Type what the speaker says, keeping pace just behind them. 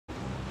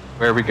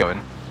Where are we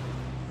going?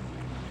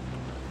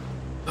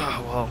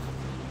 Oh,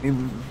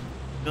 well.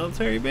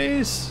 Military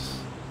base?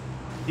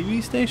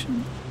 TV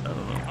station? I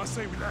don't know. I'll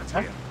say that's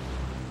here.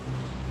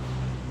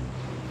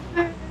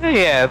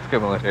 Yeah, let's go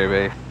military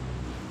base.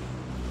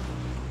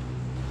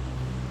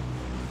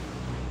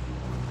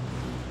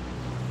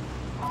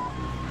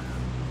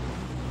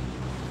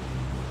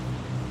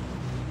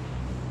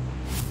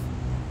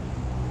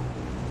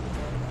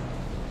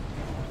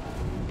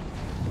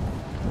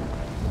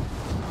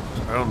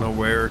 I don't know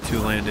where to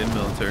land in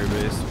military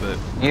base, but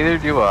Neither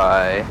do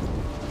I.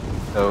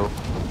 So,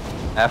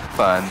 have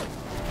fun.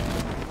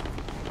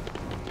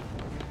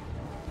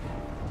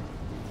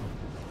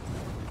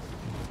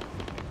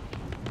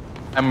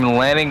 I'm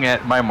landing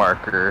at my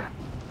marker.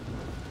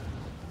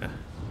 yeah.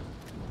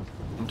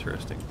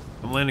 Interesting.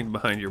 I'm landing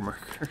behind your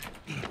marker.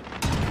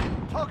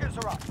 Targets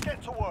are up.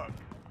 Get to work.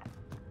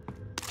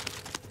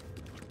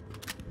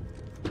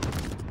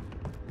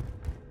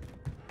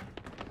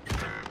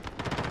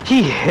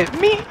 He hit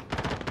me?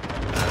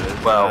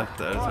 Well,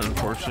 that is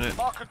unfortunate.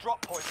 Mark a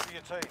drop point for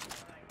your team.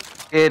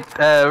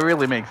 it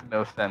really makes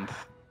no sense.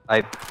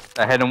 I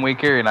had him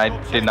weaker and I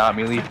did not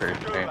melee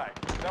first. Right?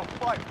 They'll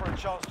fight for a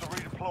chance to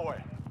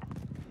redeploy.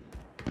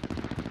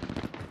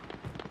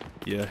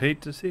 Yeah,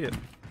 hate to see it.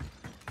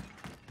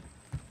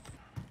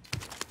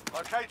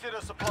 Located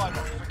a supply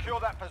box. Secure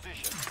that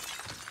position.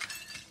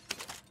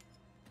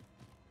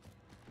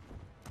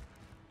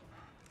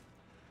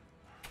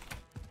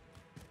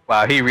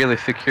 Wow, he really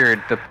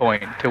secured the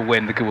point to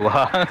win the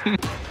Gulag.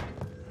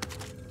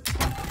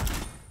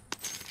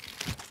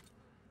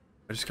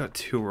 I just got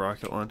 2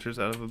 rocket launchers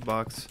out of a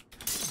box.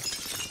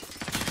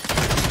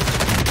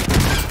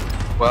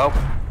 Well,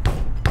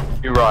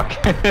 you rock.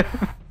 Welcome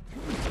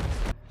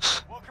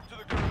to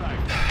the Gulag.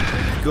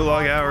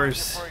 Gulag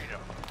hours.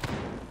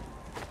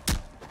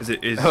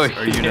 Is Oh,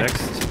 are you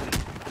next?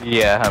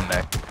 Yeah, I'm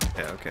next.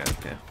 Yeah, okay.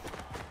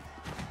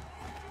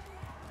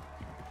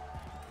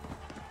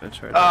 Let's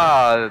try that.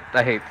 Ah,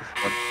 I hate this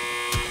one.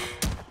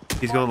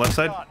 He's going left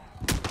side?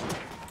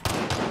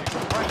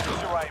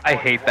 I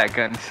hate that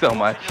gun so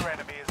much. Your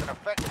enemy is an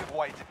effective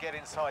way to get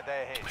inside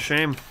their head.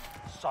 Shame.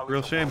 So Real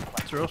is a shame. bomb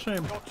It's a real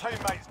shame. Your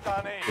teammates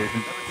done in. They're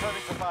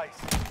returning to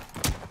base.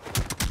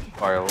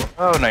 Mario.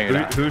 Oh, no, you're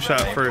not. Who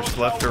shot first,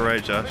 left or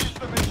right, Josh? Finish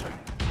the mission.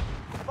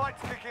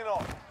 Fight's kicking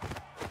off.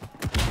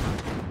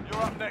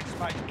 You're up next,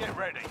 mate. Get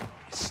ready.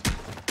 It's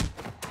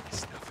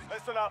nothing.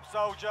 Listen up,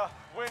 soldier.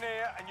 Win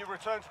here and you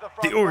return to the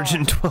front. The Origin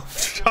line. 12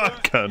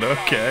 shotgun,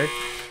 okay.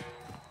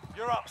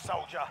 You're up,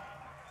 soldier.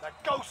 Now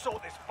go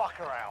sort this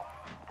fucker out.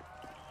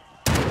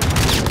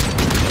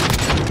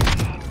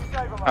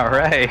 All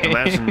right.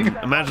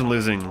 Imagine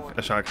losing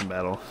a shotgun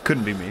battle.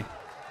 Couldn't be me.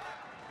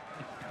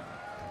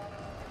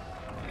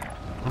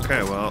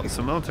 Okay, well,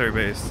 so military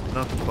base,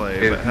 not the play,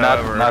 It's but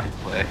however, not to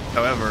play.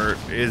 however,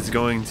 is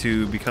going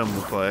to become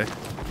the play.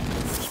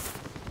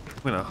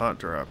 I'm gonna hot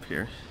drop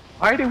here.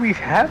 Why do we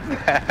have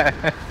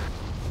that?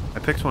 I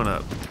picked one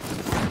up.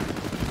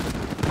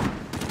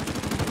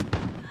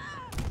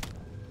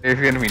 There's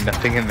gonna be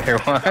nothing in there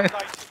once.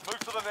 Move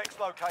to the next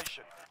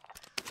location.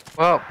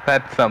 Well,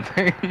 that's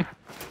something.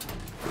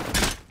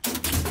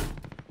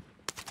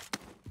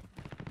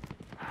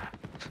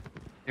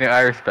 Yeah,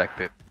 I respect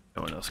it.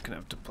 No one else can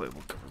have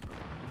deployable cover.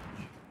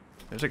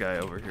 There's a guy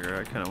over here.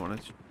 I kind of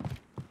want to.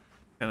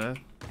 Kind of.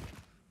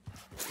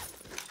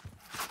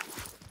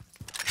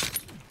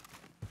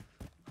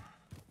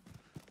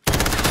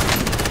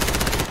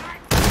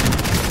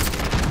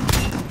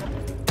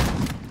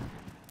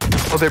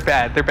 Oh, they're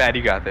bad. They're bad.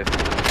 You got this.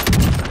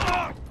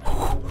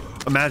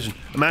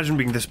 Imagine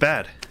being this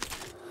bad.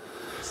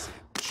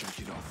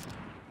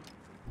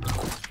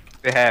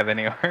 They have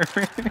any armor?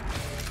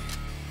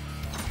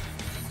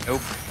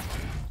 Nope.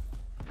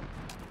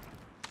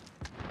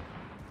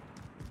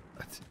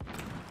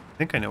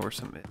 I think I know where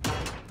some is.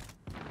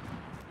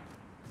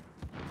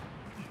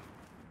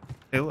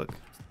 Hey, look,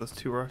 those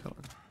 2 rocket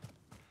launchers.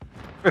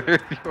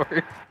 Where's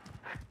yours?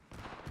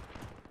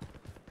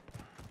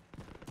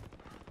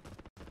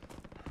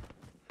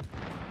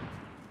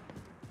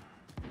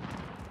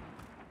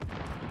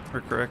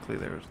 Or correctly,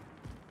 there was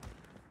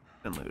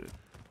been looted.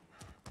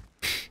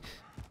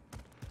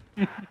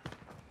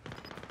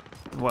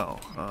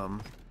 Well,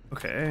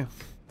 okay.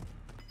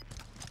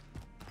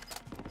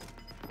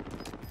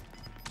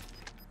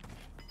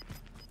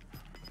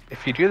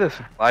 If you do the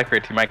supply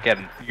crates, you might get.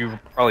 You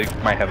probably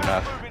might have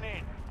enough. Moving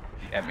in.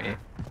 Get me.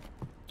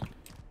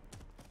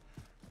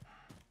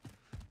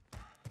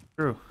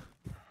 True.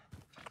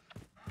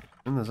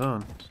 In the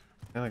zone.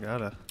 Kinda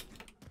gotta.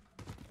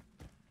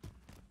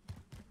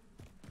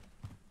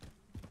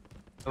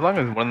 As long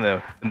as one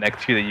of the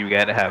next 2 that you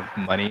get have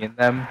money in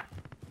them,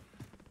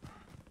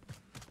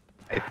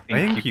 I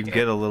think you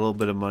get a little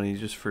bit of money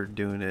just for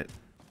doing it.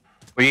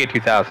 Well, you get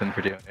 2,000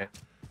 for doing it.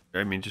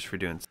 I mean, just for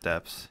doing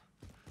steps.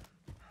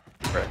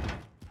 Right.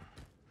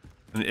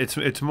 And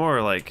it's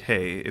more like,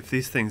 hey, if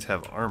these things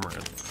have armor in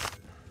them.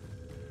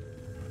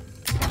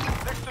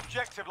 Next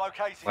objective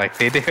located. Like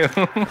they do.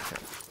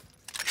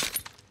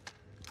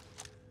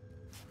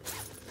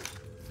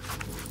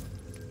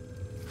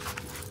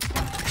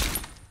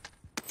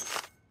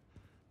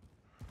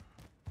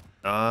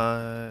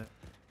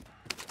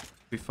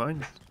 We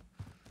find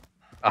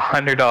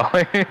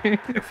 $100.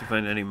 if we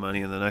find any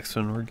money in the next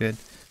one, we're good.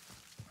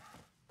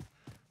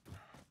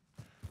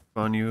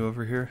 On you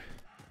over here.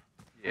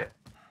 Yeah.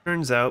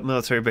 Turns out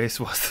military base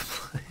was the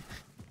play.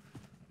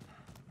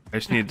 I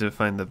just need to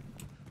find the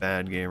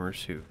bad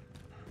gamers who.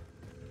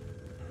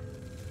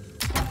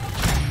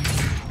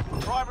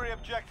 Primary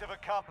objective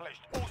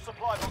accomplished. All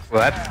supply boxes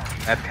Well, down.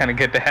 that's kind of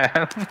good to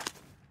have.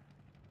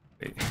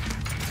 Wait.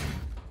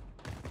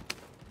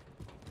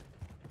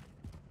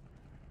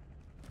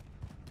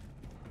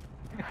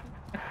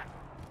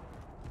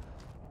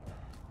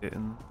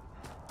 Getting.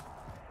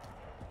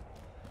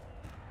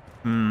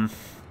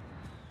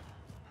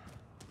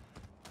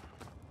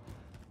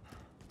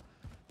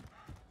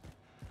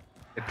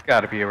 It's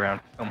got to be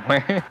around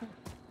somewhere.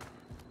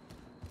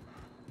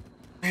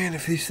 Man,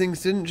 if these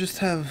things didn't just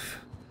have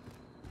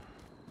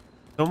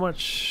so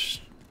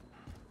much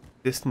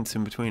distance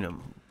in between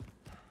them.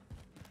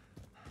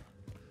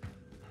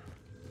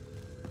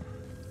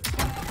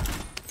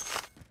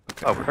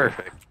 Okay, Oh,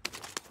 perfect.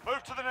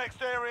 Move to the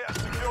next area and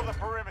secure the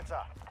perimeter.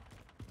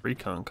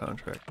 Recon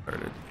contract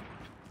started.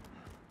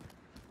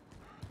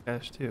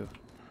 Cash too.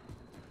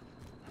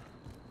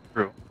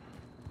 True.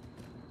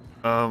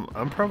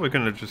 I'm probably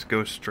gonna just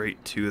go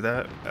straight to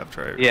that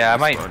after I. Yeah, I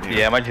might. respawn here.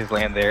 Yeah, I might just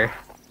land there.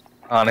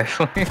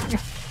 Honestly.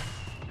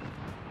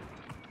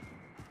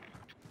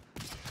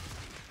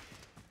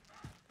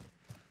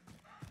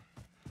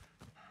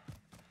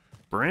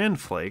 Brand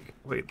flake.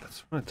 Wait,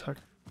 that's what I talk.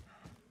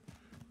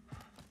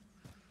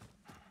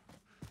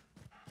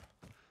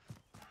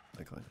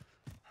 Likely.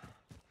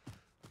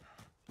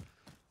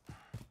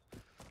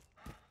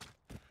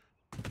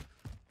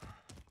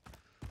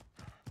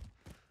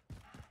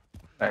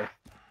 Nice.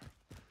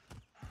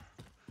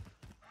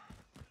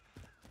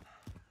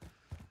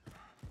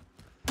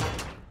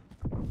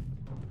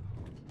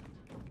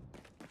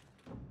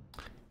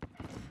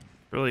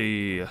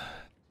 Really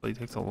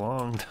takes a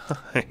long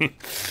time.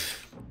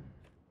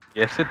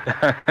 Yes, it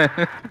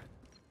does.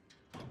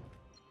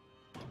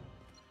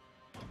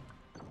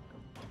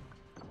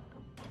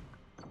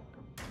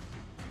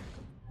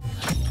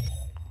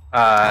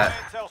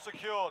 Intel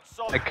secured.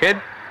 Solid. I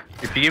could,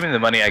 if you give me the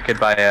money, I could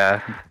buy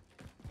a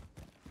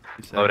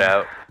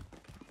loadout.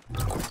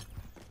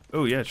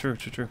 Oh yeah, true.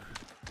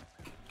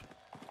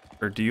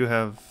 Or do you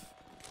have?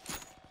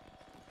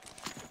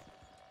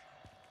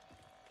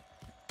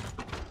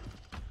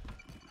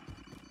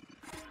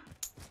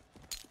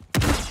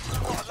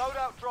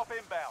 Loadout drop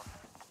inbound.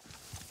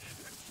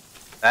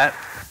 That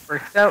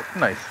worked out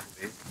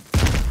nicely.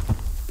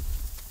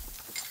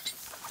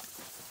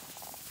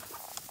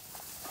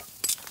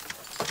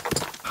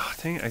 Oh,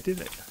 dang it, I did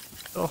it.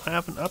 Still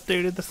haven't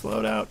updated this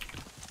loadout.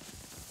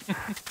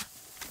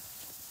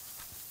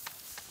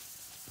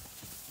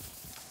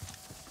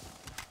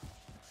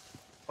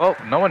 Well,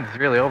 no one's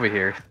really over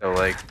here, so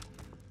like,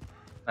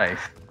 nice.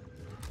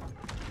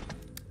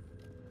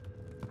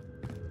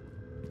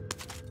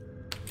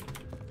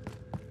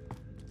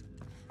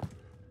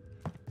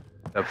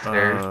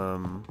 Upstairs.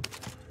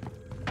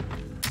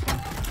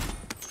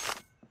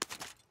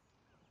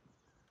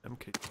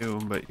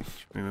 MK2, but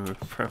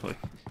probably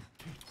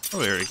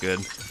already good.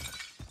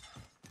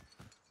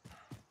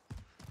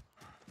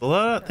 The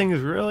loadout thing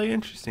is really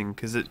interesting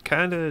because it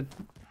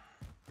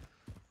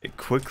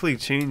quickly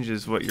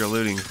changes what you're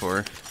looting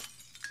for.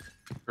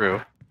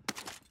 True.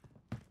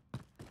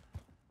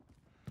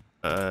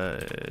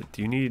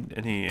 Do you need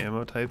any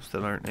ammo types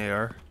that aren't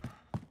AR?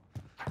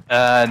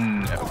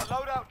 No.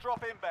 Loadout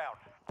drop inbound.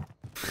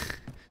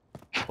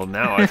 Well,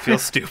 now I feel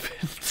stupid.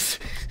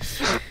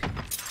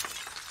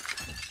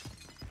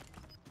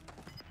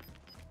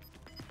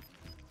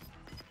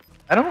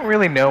 I don't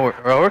really know.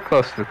 We're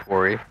close to the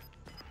quarry.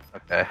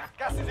 Okay.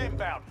 Gas is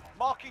inbound.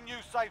 Marking new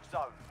safe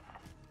zone.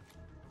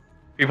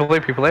 People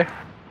there.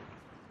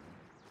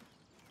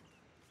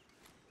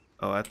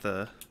 Oh, at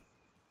the.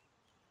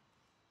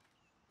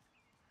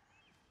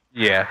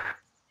 Yeah.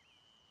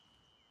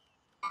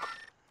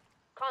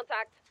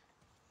 Contact.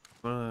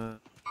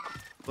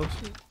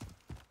 Closer?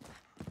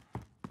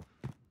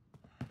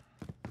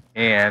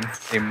 And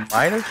they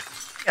might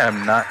have. Yeah,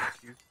 I'm not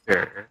too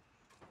sure.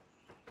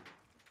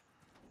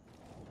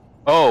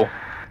 Oh,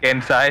 get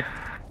inside.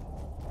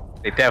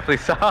 They definitely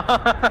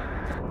saw.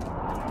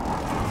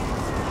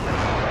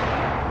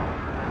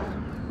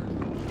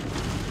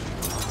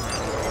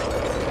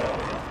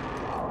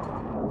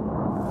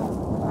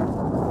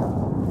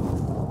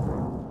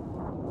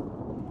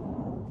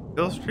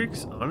 Kill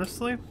streaks,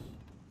 honestly,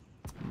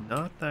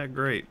 not that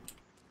great.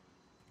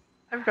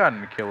 I've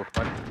gotten a kill with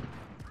one.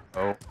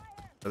 Oh,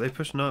 Are they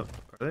pushing up?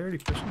 Are they already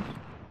pushing?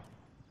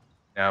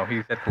 no,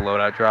 he's at the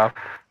loadout drop.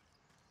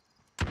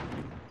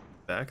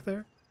 Back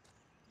there?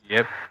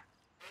 Yep.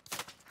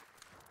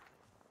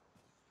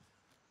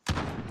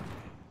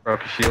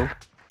 Broke a shield.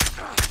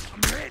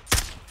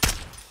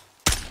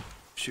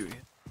 Shooting.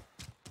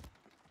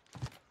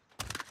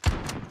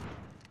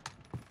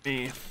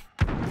 Me.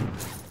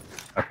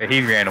 Okay,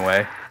 he ran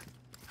away.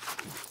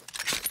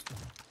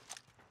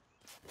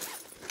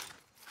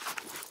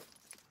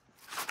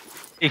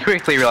 He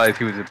quickly realized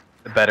he was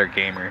a better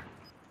gamer.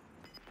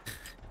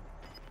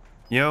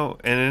 You know,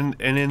 and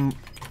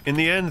in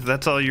the end,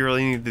 that's all you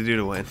really need to do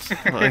to win.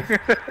 Like,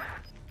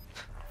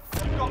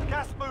 You've got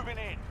gas moving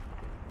in.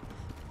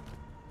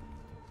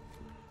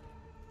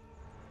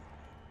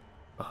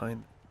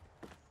 behind.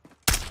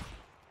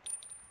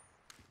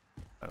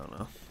 I don't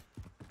know.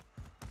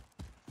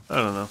 I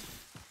don't know.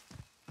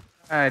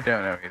 I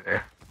don't know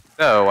either.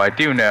 So I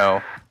do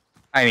know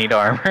I need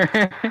armor.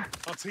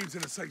 Our team's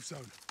in a safe zone.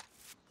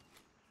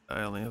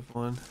 I only have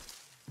one.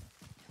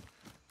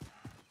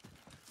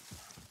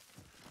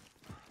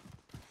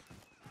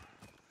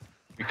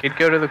 We could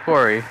go to the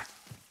quarry.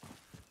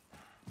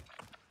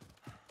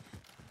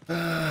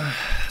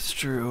 That's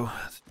true.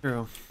 That's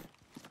true.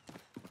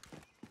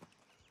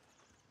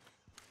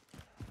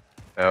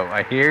 So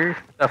I hear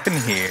stuff in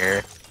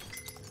here.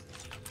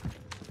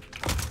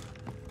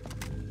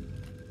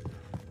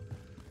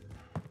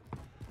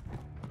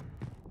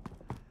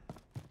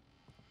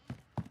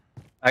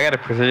 I got a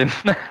precision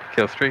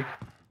kill streak.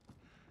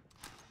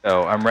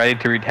 So I'm ready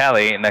to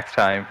retaliate next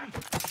time.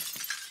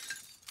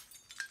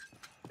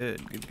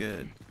 Good, good,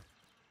 good.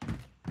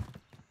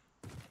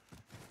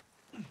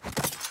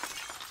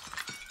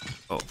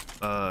 Oh,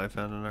 I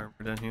found an armor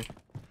down here.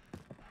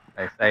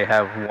 I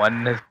have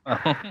one as well.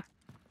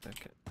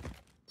 Okay.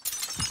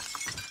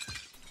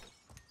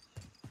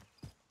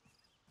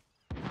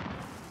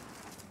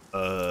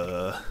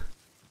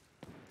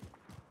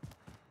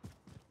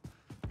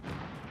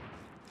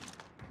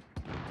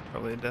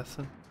 Probably a death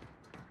zone.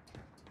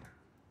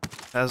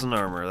 Has an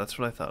armor, that's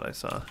what I thought I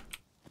saw.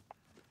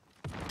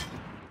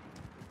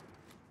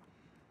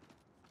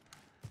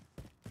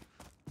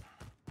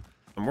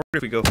 I'm worried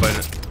if we go fight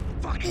it.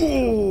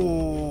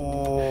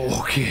 Oh,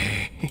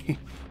 okay.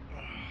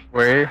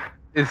 Where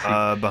is he?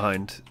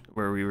 Behind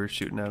where we were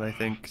shooting at, I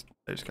think.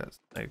 I just got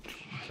sniped.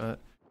 Shot.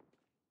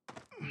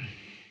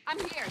 I'm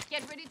here.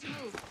 Get ready to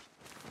move.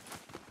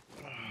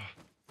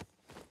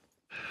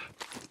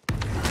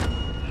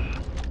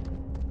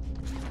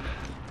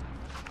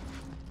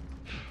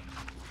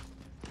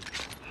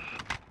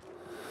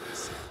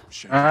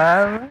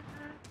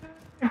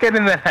 Get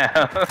in the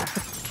house.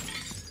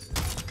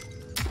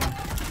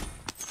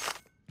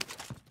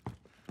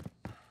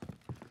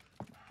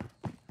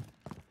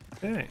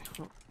 Okay.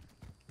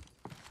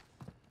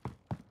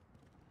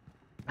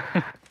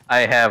 I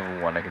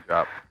have one I could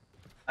drop.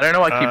 I don't know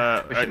why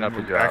I keep pushing up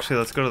to drop. Actually,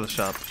 let's go to the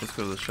shop. Let's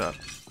go to the shop.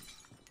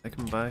 I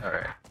can buy.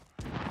 Alright.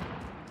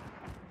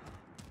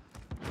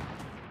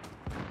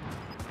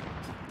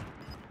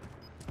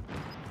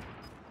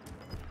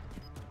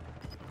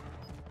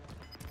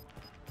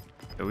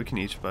 Yeah, we can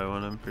each buy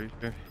one, I'm pretty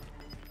sure.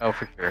 Oh,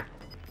 for sure.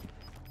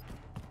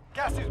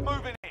 Gas is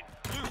moving in.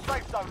 New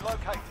safe zone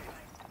located.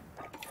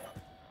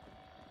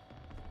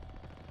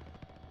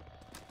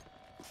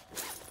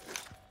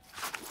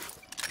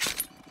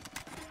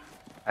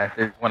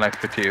 There's one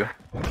extra too.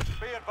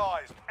 Be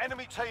advised,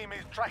 enemy team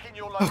is tracking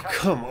your Oh, location.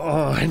 come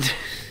on.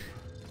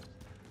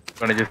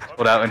 Wanna just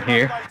hold out in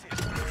here?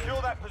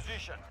 Secure that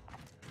position.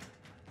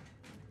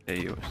 Yeah,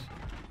 you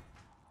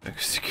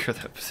secure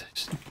that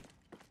position.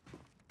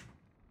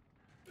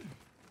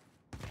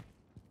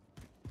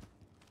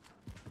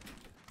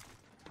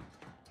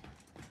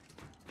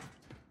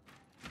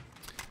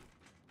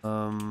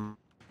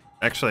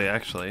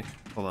 Actually,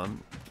 hold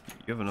on.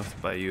 You have enough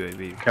to buy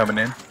UAV. Coming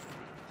in.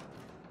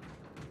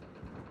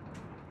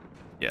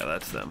 Yeah,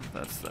 that's them.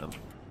 That's them.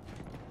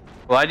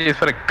 Well, I just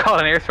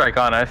called an airstrike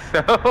on us,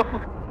 so.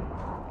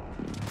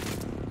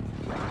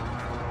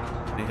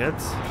 Any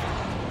hits?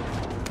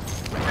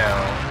 No.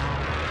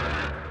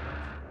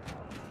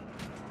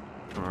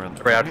 Around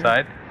the Right corner?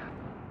 outside.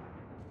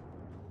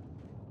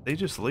 They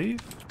just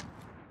leave?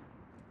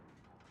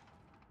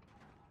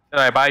 Did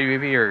I buy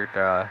UAV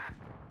or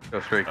go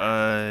straight?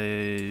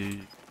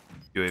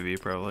 UAV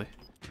probably.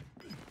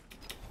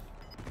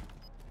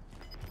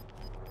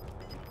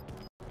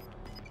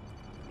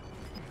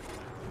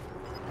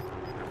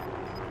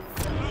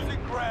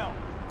 Losing ground.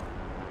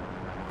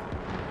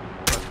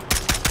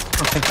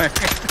 Oh my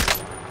God.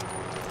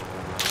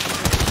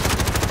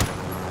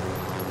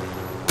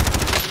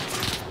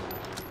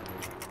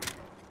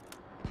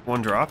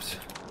 One dropped.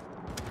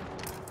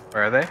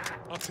 Where are they?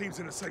 Our team's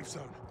in a safe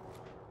zone.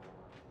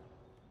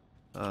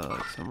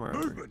 Somewhere.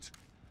 Movement.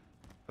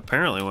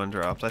 Apparently one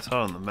dropped. I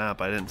saw it on the map.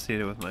 I didn't see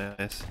it with my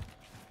eyes.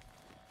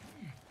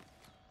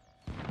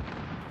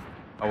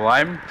 Oh, well,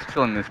 I'm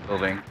still in this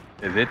building.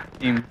 Does it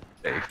seem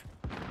safe?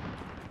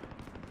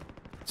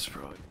 It's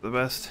probably the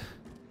best.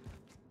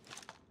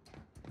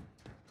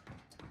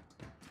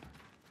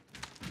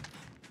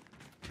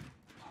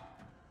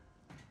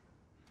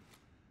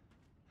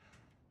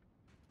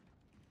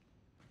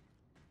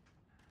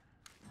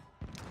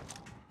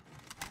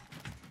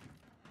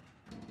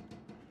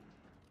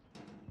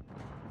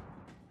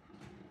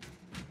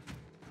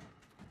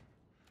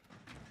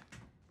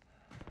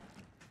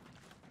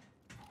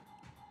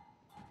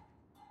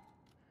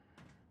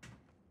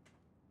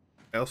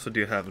 I also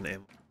do have an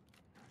ammo.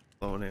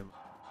 Low ammo.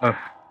 Oh,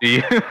 do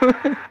you?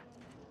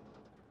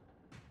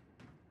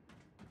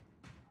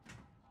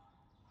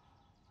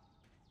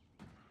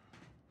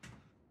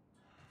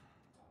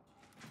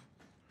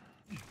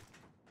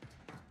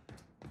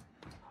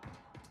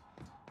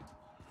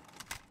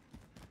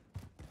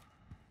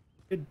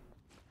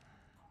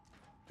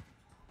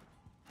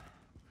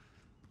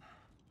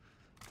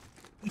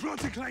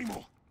 Planting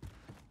Claymore.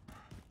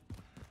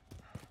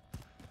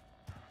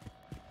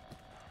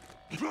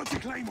 Planting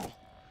Claymore.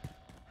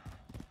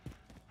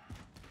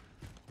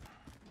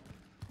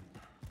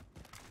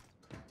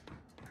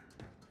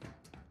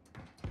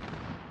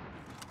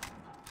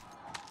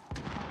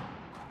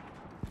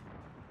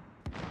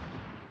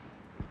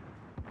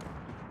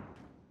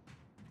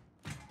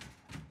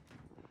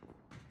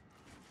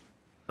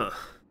 Huh.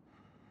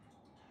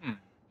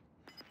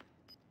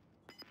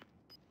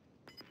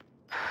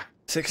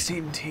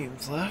 16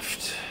 teams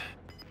left.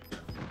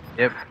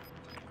 Yep.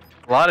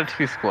 A lot of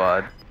 2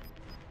 squad.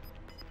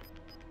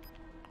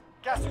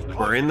 Gas is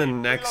We're in the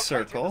closing next Relocating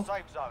circle. the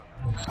safe zone.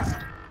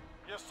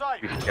 You're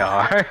safe. We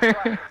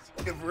are.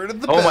 Get rid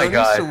of the Oh my bounty,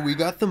 God. so we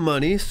got the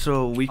money,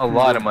 so we A can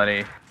lot go- of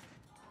money.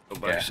 go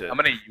buy Yeah. shit. I'm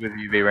gonna use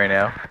UV right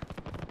now.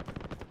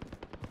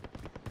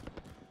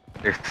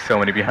 There's so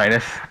many behind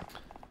us.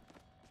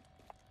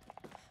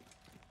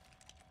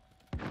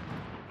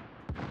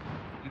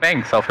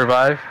 Bang,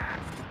 self-revive.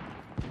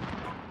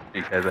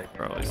 Because I can.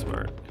 Probably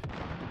smart.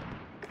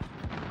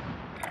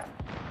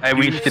 And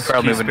we should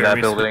probably move into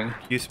that building. Can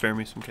you spare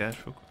me some cash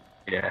real quick?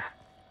 Yeah.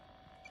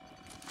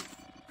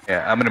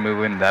 Yeah, I'm gonna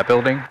move into that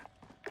building.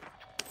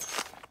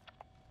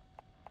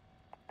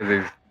 Cause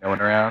there's no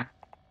one around.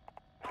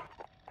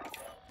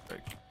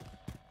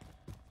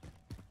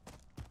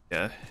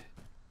 Yeah.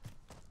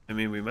 I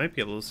mean, we might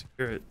be able to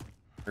secure it.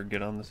 Or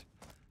get on this.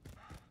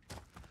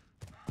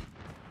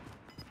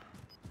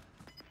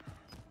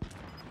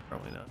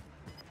 Probably not.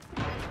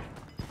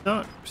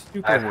 Not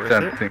super I worth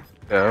don't it. think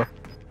so.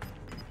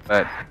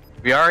 But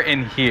we are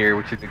in here,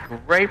 which is a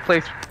great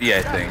place to be,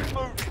 I think. Gas is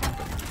moving.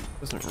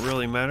 Doesn't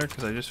really matter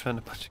because I just found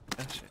a bunch of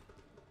cash.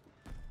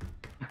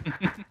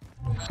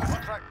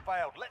 Contract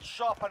failed. Let's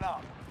sharpen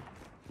up.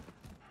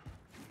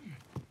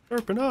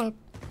 Sharpen up.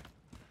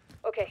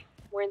 Okay,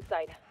 we're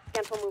inside.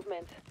 Scan for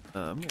movement.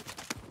 I'm gonna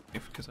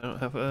because I don't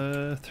have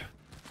a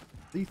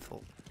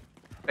lethal.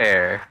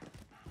 Fair.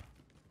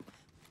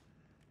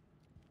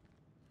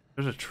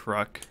 There's a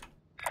truck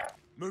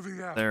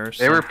Moving out. there.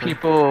 There were something.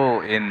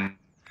 people in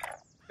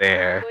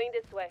there. Going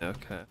this way.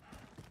 Okay.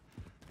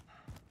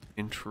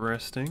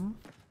 Interesting.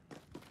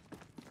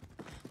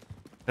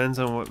 Depends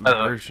on what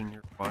Uh-oh. version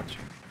you're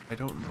watching. I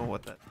don't know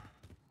what that.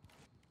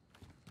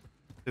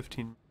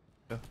 15.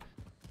 ago.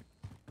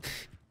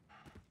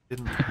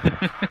 Didn't.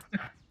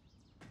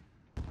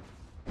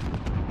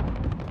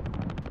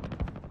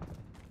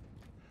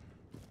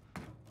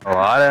 a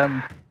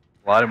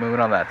lot of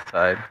movement on that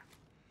side.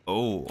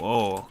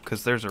 Oh,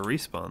 because there's a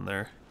respawn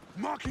there.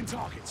 Marking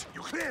targets.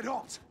 You're cleared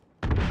hot.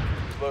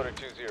 Loader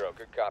 2-0,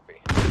 good copy.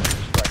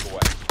 Strike away.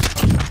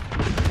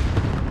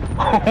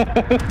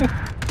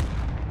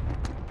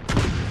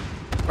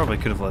 Probably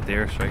could have let the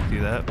airstrike do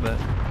that, but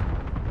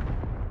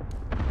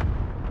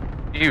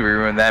You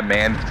ruined that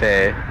man's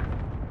day.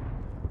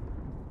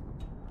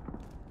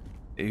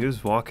 he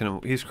was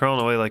walking. He's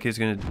crawling away like he's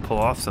gonna pull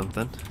off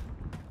something.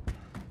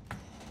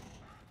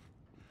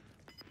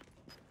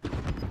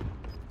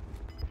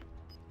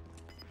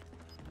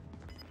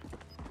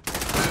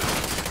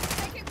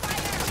 Taking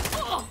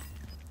fire.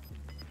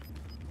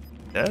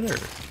 Dead or?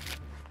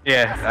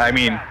 Yeah, I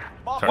mean,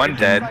 one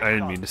dead. I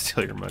didn't mean to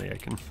steal your money. I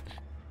can.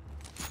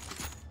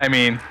 I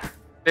mean,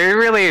 there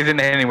really isn't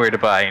anywhere to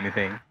buy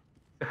anything.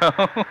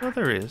 Oh,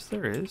 there is.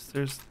 There is.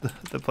 There's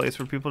the place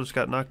where people just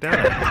got knocked out.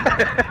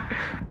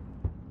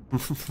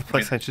 The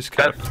place I just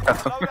got.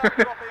 Loadout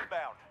drop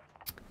inbound.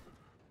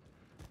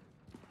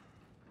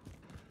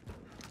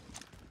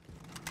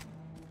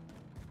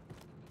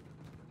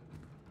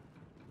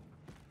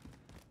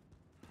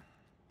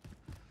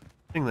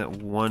 I think that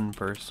one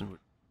person would.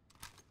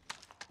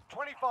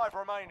 25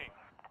 remaining.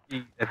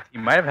 He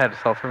might have had a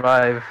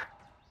self-revive,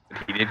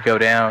 but he did go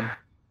down.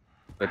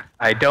 But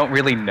I don't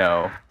really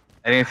know.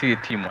 I didn't see a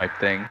team wipe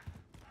thing.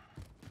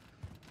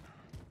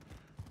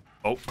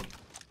 Oh.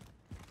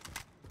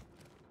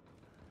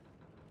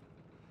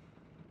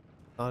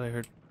 Thought I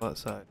heard people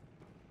outside.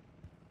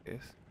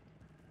 Yes.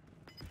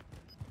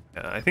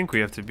 Yeah, I think we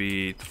have to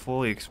be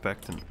fully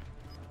expectant.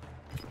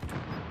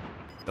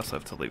 We also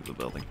have to leave the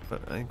building,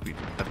 but I think we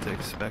have to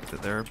expect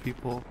that there are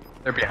people.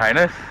 They're behind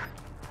us?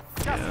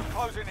 Gas Yeah. is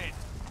closing in.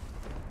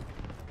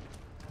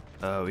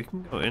 We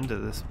can go into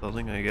this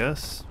building, I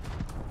guess.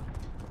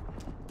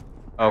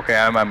 Okay,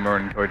 I'm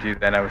running towards you.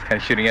 Then I was kind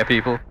of shooting at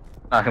people.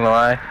 Not gonna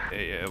lie.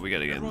 Yeah, we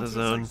gotta get in the Everyone's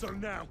zone. safe zone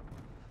now.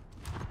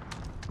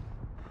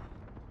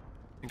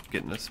 I think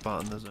getting a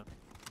spot in the zone.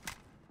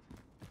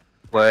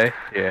 Play?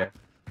 Yeah.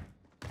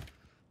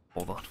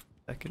 Hold on a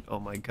second. Oh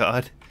my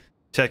god.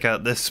 Check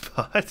out this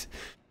spot.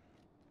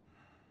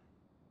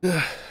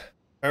 How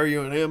are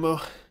you on ammo?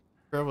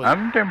 Probably,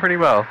 I'm doing pretty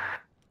well.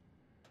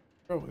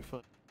 probably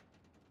fun.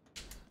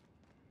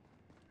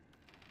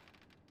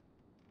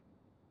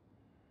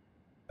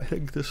 I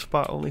think this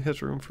spot only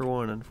has room for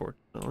one,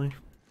 unfortunately.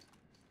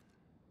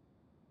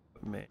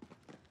 But man,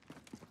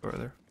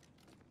 further.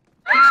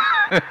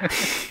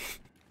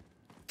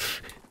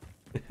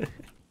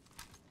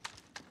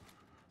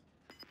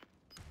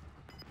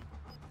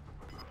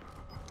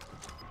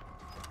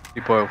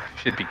 People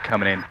should be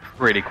coming in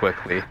pretty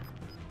quickly.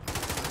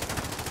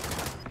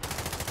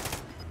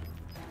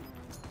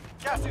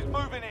 Gas is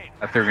moving in.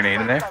 I threw a grenade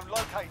in there. Safe zone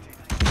located.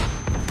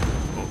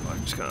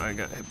 Oh, I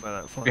got hit by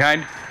that fly.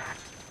 Behind.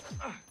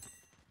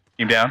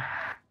 Team down.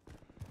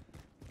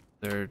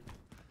 They're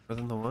more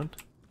than the one?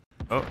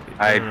 Oh,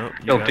 I you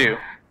killed got two. it.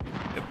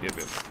 Yep.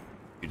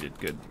 You did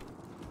good.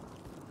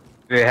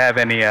 Do they have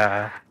any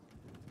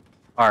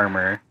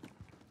armor?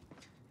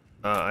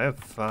 I have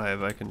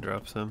 5. I can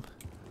drop some.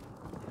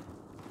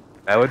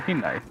 That would be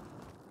nice.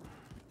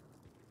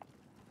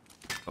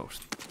 Oh.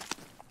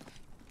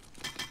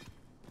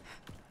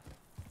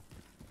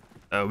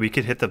 We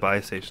could hit the buy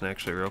station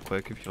actually real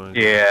quick if you want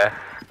to. Yeah.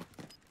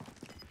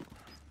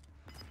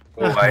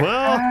 Oh,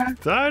 Well,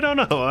 I don't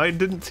know. I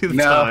didn't see the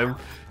No. time.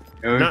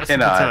 No, we Not see the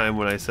cannot. time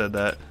when I said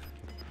that.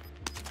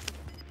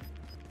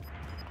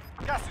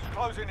 Gas is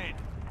closing in.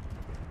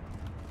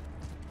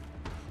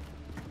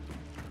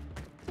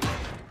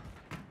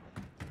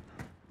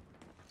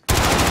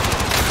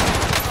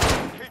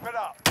 Keep it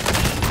up.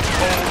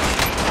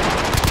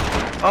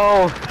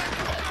 Oh!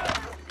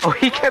 Oh,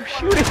 he kept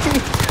shooting!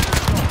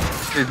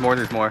 There's more,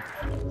 there's more.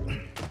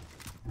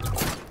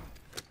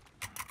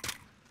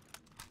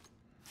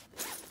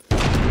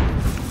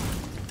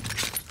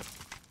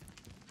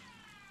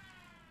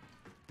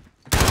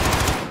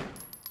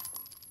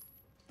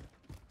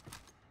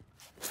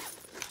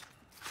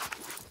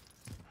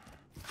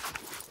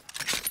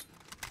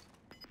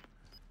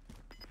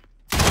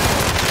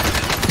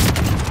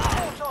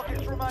 Four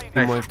targets remaining.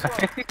 Nice.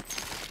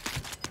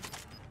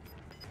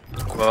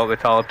 Well,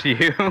 it's all up to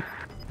you.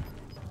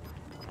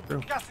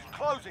 Gas is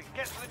closing.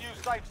 Get to the new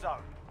safe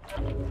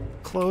zone.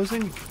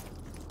 Closing.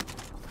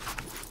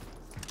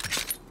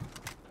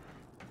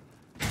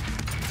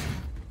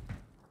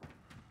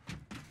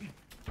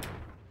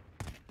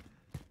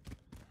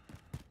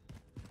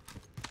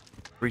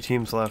 Three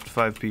teams left,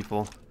 5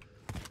 people.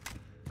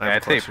 I have Yeah, a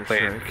I'd say cluster play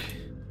it. strike.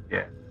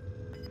 Yeah.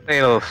 Play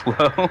a little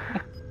slow.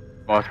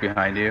 Watch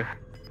behind you.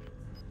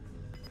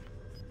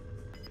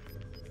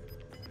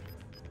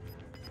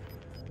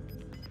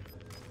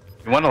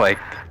 You wanna like...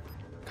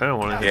 Kinda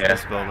want to hit Yeah.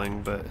 this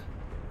building, but...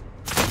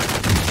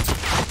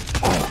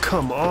 Oh,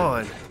 come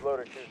on!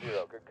 Loader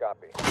 2-0, good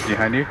copy.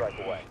 behind you? Strike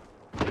away.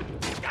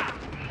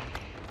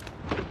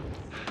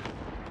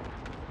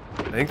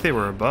 I think they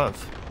were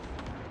above.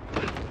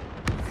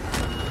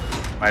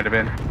 Might have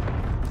been.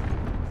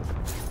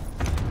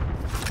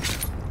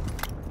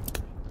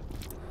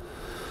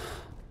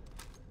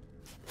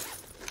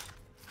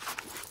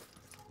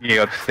 You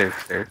go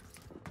upstairs.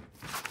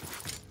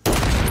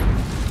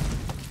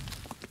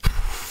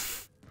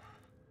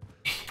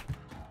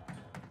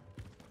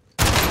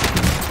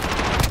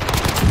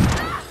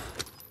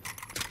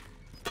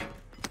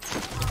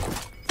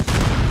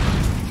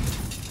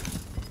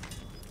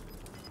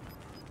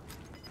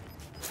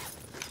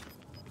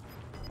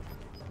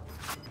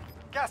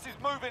 Gas is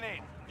moving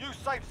in. New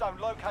safe zone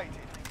located.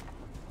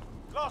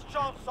 Last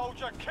chance,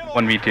 soldier. Kill all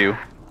 1v2.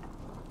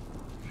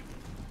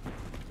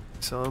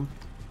 Saw him.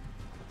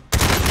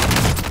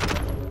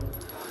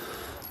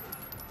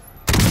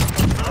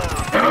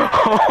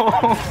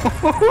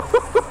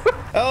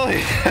 Oh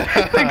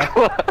yeah!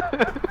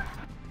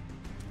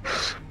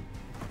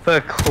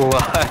 The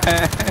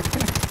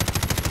clutch.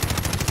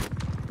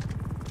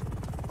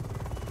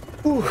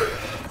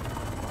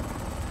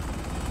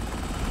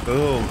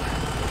 Boom.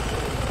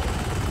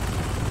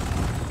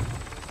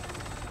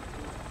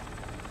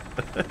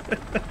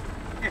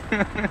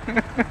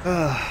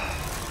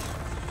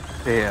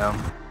 Damn.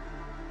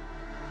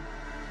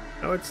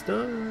 Now it's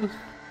done. You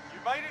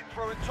made it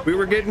through and took We the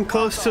were win. getting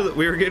close to the. Well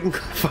We were getting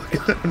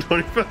fucking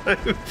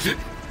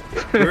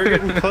 25. We were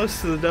getting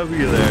close to the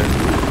W there.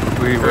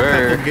 We For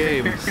a were. couple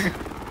games.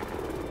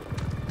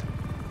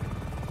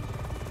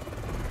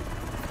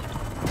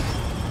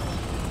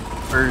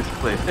 First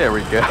place. There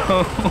we go.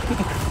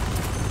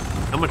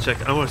 How much?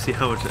 I want to see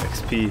how much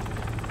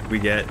XP we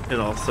get,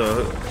 and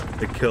also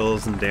the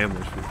kills and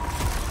damage.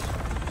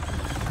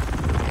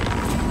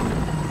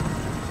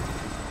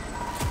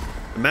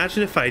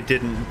 Imagine if I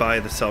didn't buy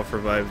the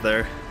self-revive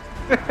there.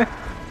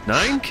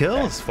 9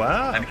 kills.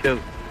 Wow. I'm killed.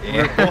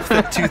 We're both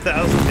at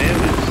 2,000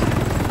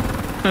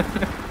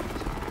 damage.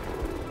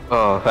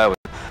 Oh, that was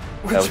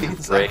Which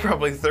means I great.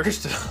 probably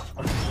thirsted.